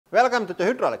Welcome to the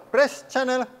Hydraulic Press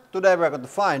channel. Today we are going to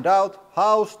find out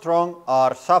how strong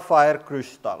are sapphire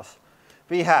crystals.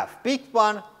 We have big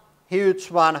one, huge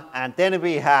one, and then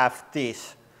we have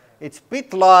this. It's a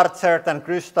bit larger than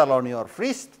crystal on your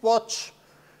wristwatch.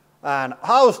 And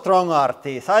how strong are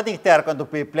these? I think they are going to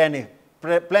be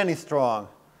plenty strong.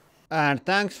 And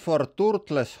thanks for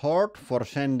Turtles Hoard for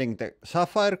sending the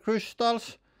sapphire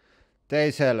crystals.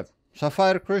 They sell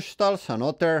sapphire crystals and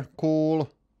other cool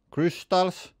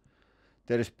crystals.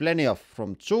 There is plenty of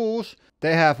from choose.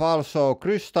 They have also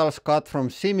crystals cut from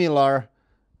similar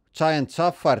giant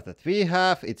sapphire that we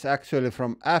have. It's actually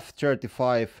from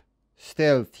F-35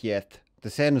 Stealth Jet, the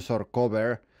sensor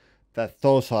cover that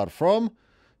those are from.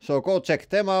 So go check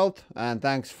them out, and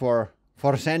thanks for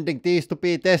sending these to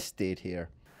be tested here.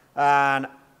 And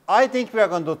I think we are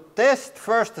going to test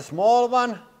first the small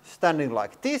one, standing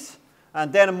like this,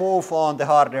 and then move on the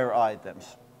harder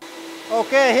items.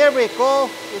 Okay, here we go.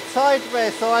 It's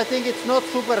sideways, so I think it's not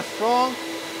super strong,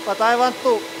 but I want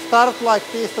to start like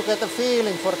this to get a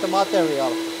feeling for the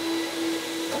material.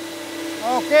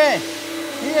 Okay,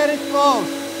 here it goes.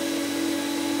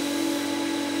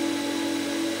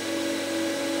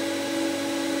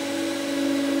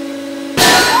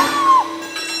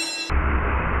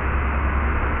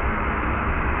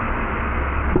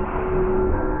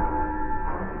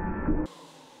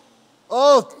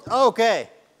 Oh, okay.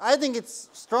 I think it's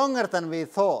stronger than we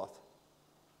thought.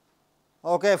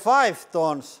 Okay, 5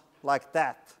 tons like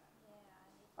that.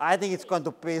 I think it's going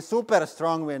to be super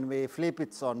strong when we flip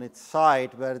it on its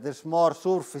side where there's more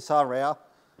surface area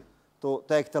to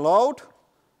take the load.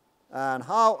 And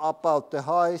how about the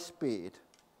high speed?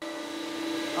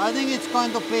 I think it's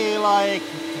going to be like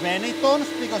 20 tons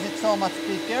because it's so much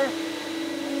bigger.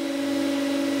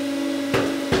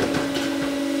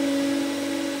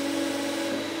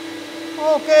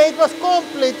 Okay, it was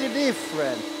completely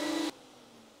different.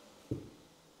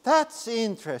 That's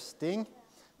interesting.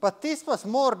 But this was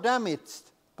more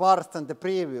damaged part than the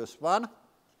previous one.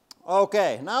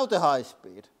 Okay, now the high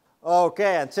speed.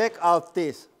 Okay, and check out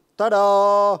this.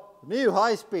 Ta-da! New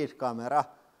high-speed camera.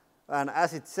 And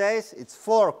as it says, it's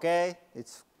 4K.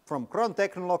 It's from Kron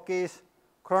Technologies,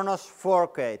 Kronos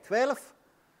 4K 12.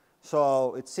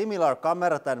 So it's similar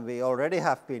camera than we already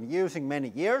have been using many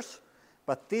years.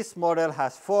 But this model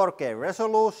has 4K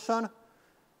resolution,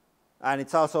 and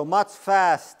it's also much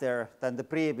faster than the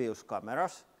previous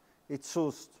cameras. It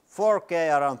shoots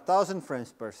 4K around 1000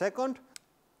 frames per second,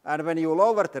 and when you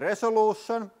lower the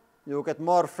resolution, you get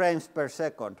more frames per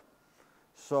second.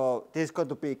 So this is going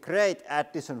to be a great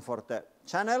addition for the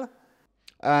channel.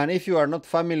 And if you are not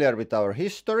familiar with our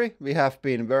history, we have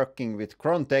been working with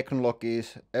Kron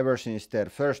Technologies ever since their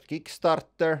first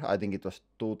Kickstarter. I think it was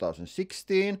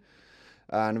 2016.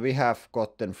 And we have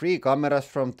gotten free cameras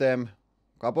from them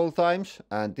a couple times,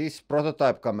 and this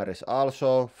prototype camera is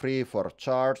also free for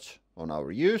charge on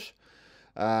our use.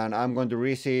 And I'm going to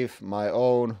receive my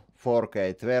own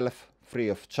 4K 12 free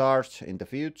of charge in the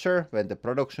future when the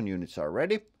production units are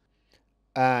ready.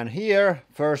 And here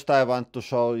first I want to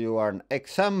show you an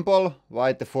example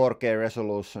why the 4K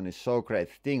resolution is so great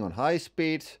thing on high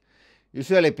speeds.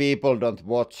 Usually people don't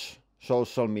watch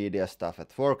social media stuff at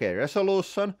 4K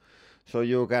resolution. So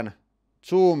you can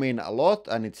zoom in a lot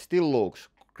and it still looks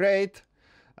great.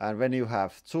 And when you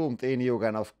have zoomed in, you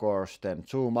can of course then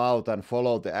zoom out and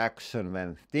follow the action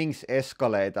when things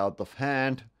escalate out of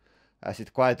hand, as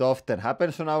it quite often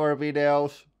happens on our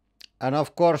videos. And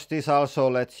of course this also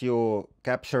lets you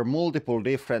capture multiple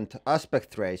different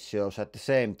aspect ratios at the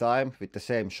same time with the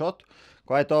same shot.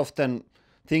 Quite often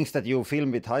things that you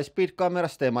film with high-speed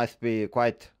cameras, they might be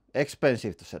quite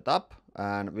expensive to set up.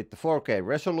 And with the 4K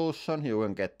resolution you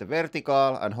can get the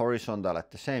vertical and horizontal at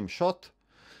the same shot,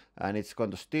 and it's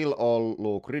going to still all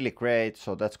look really great,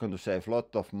 so that's going to save a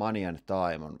lot of money and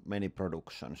time on many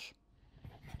productions.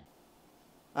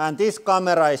 And this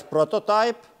camera is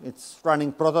prototype. It's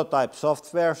running prototype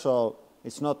software, so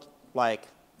it's not like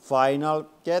final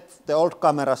yet. The old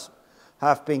cameras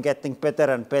have been getting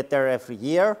better and better every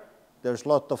year. There's a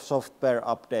lot of software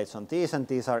updates on these, and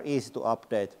these are easy to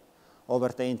update over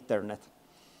the internet.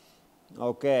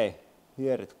 Okay,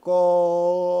 here it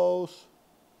goes.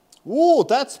 Ooh,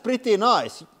 that's pretty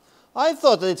nice. I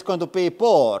thought that it's going to be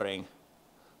boring,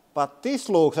 but this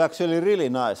looks actually really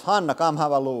nice. Hanna, come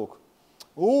have a look.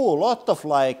 Ooh, lot of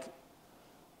like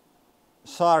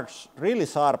shards, really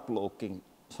sharp looking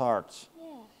shards.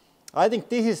 Yeah. I think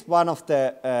this is one of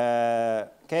the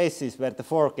cases where the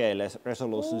 4K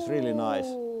resolution is really nice.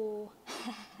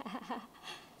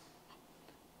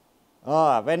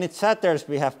 When it shatters,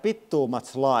 we have bit too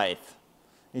much light.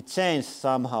 It changes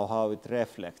somehow how it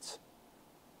reflects.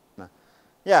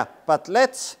 Yeah, but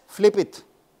let's flip it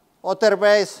other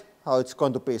ways, how it's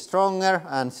going to be stronger,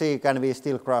 and see can we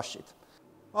still crush it.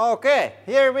 Okay,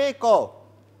 here we go.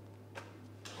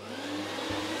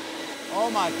 Oh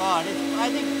my god, I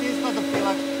think this is going to be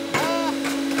like...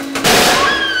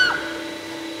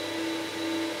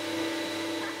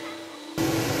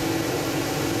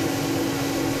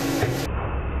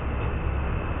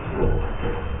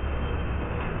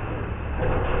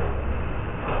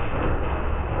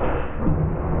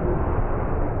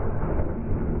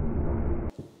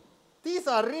 These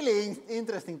are really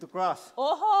interesting to crush.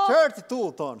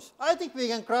 32 tons. I think we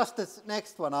can crush this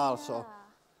next one also. Yeah.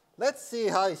 Let's see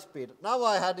high speed. Now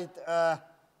I had it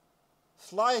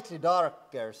slightly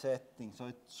darker setting, so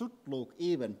it should look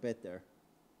even better.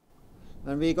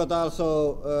 And we got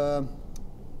also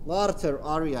larger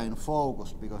area in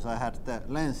focus because I had the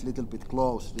lens a little bit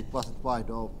closed. It wasn't wide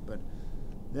open.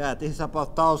 Yeah, this is about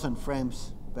 1000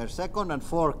 frames per second and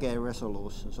 4K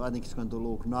resolution, so I think it's going to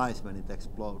look nice when it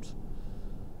explodes.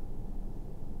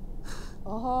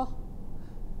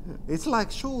 It's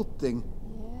like shooting.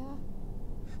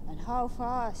 Yeah. And how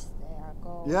fast they are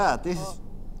going. Yeah,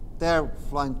 they're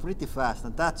flying pretty fast,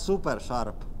 and that's super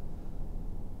sharp.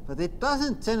 But it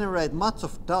doesn't generate much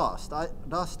of dust.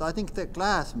 I think the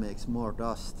glass makes more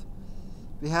dust.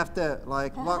 We have the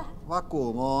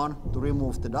vacuum on to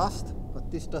remove the dust,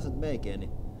 but this doesn't make any.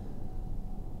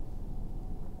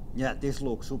 Yeah, this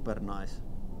looks super nice.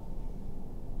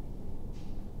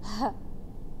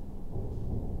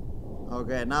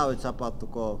 Okay, now it's about to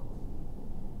go.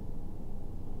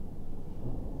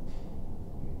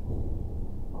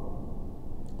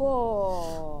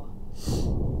 Oh.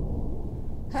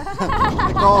 The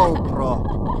GoPro.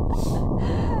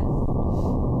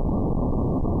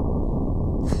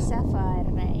 Sapphire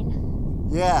rain.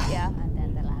 Yeah. Yeah, and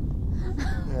then the lamp.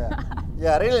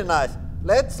 Yeah, really nice.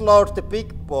 Let's load the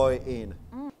big boy in.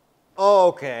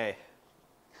 Okay.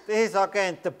 This is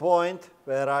again the point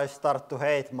where I start to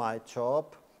hate my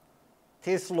job.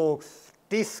 This looks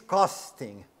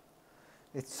disgusting.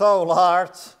 It's so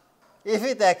large. If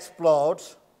it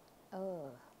explodes,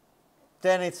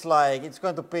 then it's like it's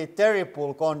going to be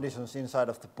terrible conditions inside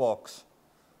of the box.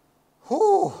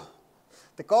 Whew.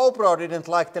 The GoPro didn't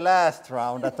like the last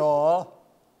round at all.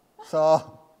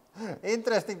 So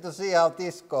interesting to see how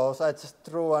this goes. I just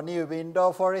threw a new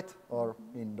window for it, or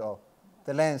window,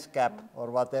 the lens cap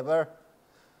or whatever.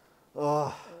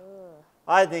 Oh,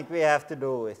 I think we have to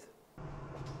do it.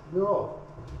 No.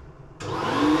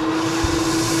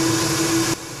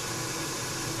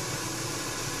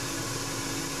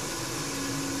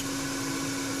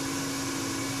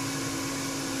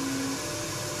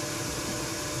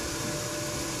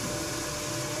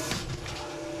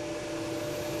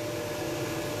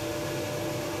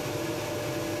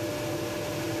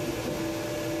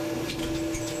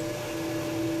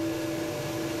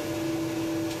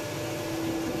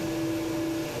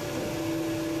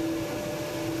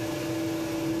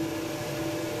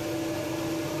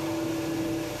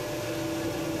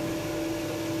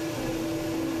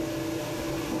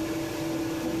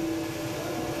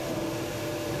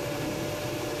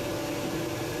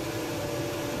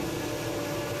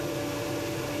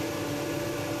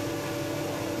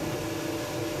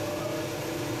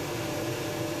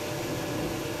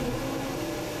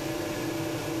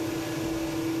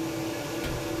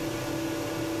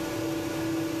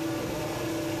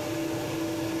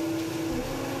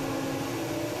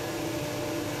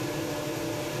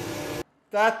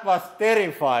 That was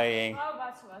terrifying. How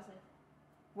much was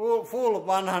it? Full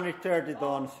 130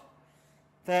 tons.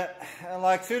 The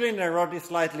cylinder rod is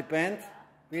slightly bent.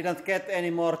 We don't get any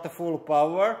more the full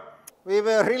power. We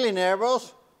were really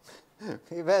nervous.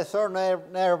 We were so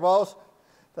nervous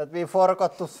that we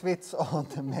forgot to switch on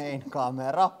the main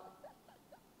camera.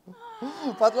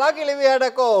 But luckily we had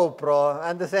a GoPro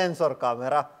and the sensor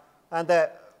camera and the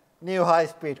new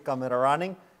high-speed camera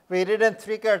running. We didn't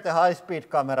trigger the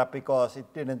high-speed camera because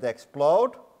it didn't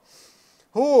explode.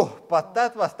 But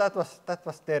that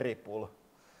was terrible.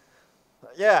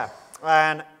 Yeah,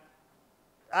 and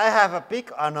I have a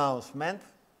big announcement.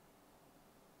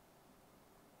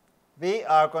 We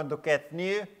are going to get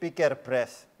new, bigger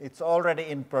press. It's already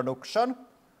in production.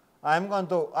 I'm going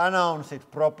to announce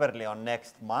it properly on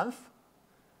next month.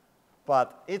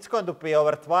 But it's going to be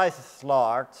over twice as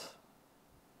large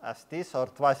as this, or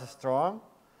twice as strong.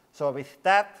 So with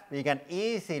that, we can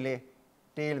easily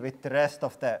deal with the rest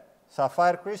of the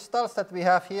sapphire crystals that we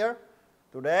have here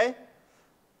today.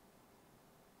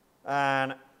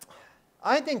 And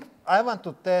I think I want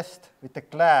to test with the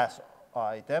glass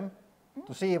item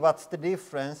to see what's the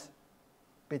difference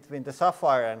between the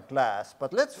sapphire and glass.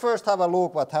 But let's first have a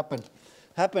look what happened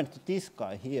to this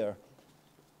guy here.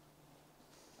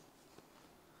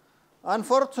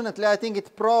 Unfortunately, I think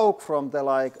it broke from the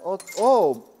like,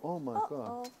 oh my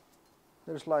god.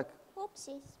 There's like,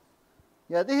 Oopsies.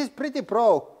 yeah, this is pretty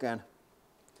broken.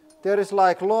 There is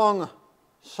like long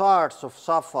shards of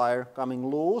sapphire coming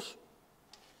loose.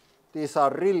 These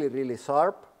are really, really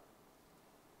sharp.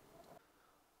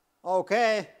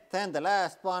 Okay, then the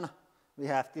last one. We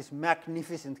have this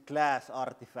magnificent glass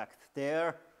artifact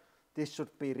there. This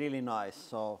should be really nice,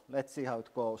 so let's see how it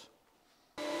goes.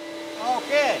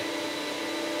 Okay,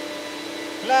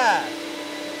 glass.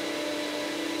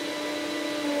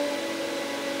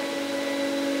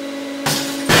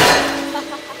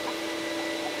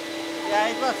 Yeah,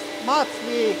 it was much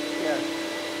weaker.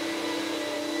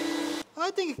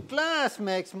 I think glass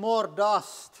makes more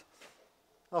dust.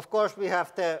 Of course, we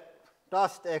have the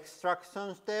dust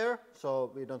extractions there,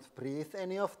 so we don't breathe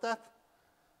any of that.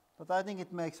 But I think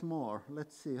it makes more.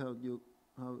 Let's see how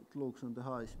it looks on the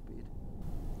high speed.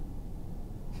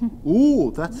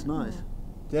 Ooh, that's nice.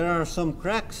 There are some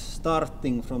cracks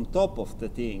starting from top of the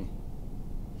thing.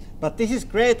 But this is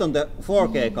great on the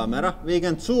 4K camera. We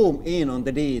can zoom in on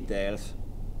the details.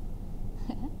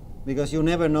 Because you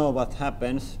never know what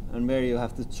happens and where you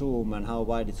have to zoom and how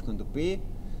wide it's going to be.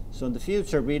 So in the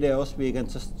future videos we can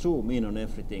just zoom in on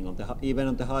everything, even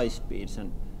on the high speeds,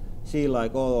 and see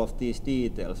like all of these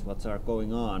details what are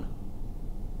going on.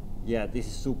 Yeah, this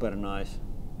is super nice.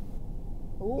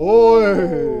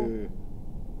 Oi!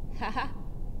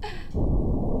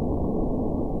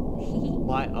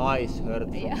 My eyes hurt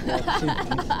from watching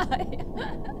this.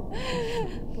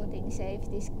 Putting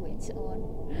safety squints on.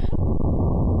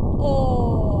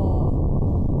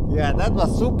 Oh! Yeah, that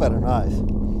was super nice.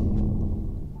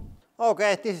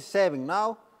 Okay, this is saving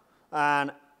now,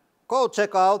 and go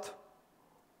check out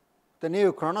the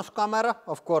new Kronos camera.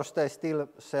 Of course, they still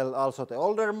sell also the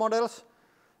older models.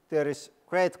 There is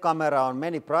great camera on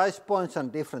many price points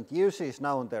and different uses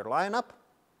now in their lineup.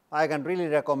 I can really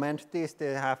recommend these.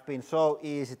 They have been so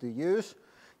easy to use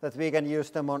that we can use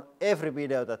them on every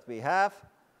video that we have,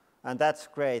 and that's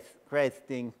great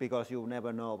thing because you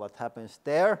never know what happens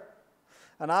there.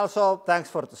 And also thanks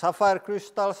for the sapphire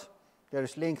crystals. There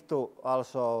is link to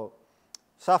also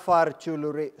Sapphire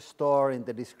jewelry store in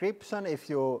the description if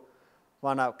you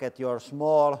want to get your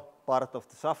small part of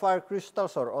the sapphire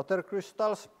crystals or other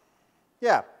crystals.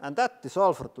 Yeah, and that is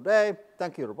all for today.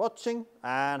 Thank you for watching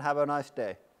and have a nice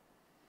day.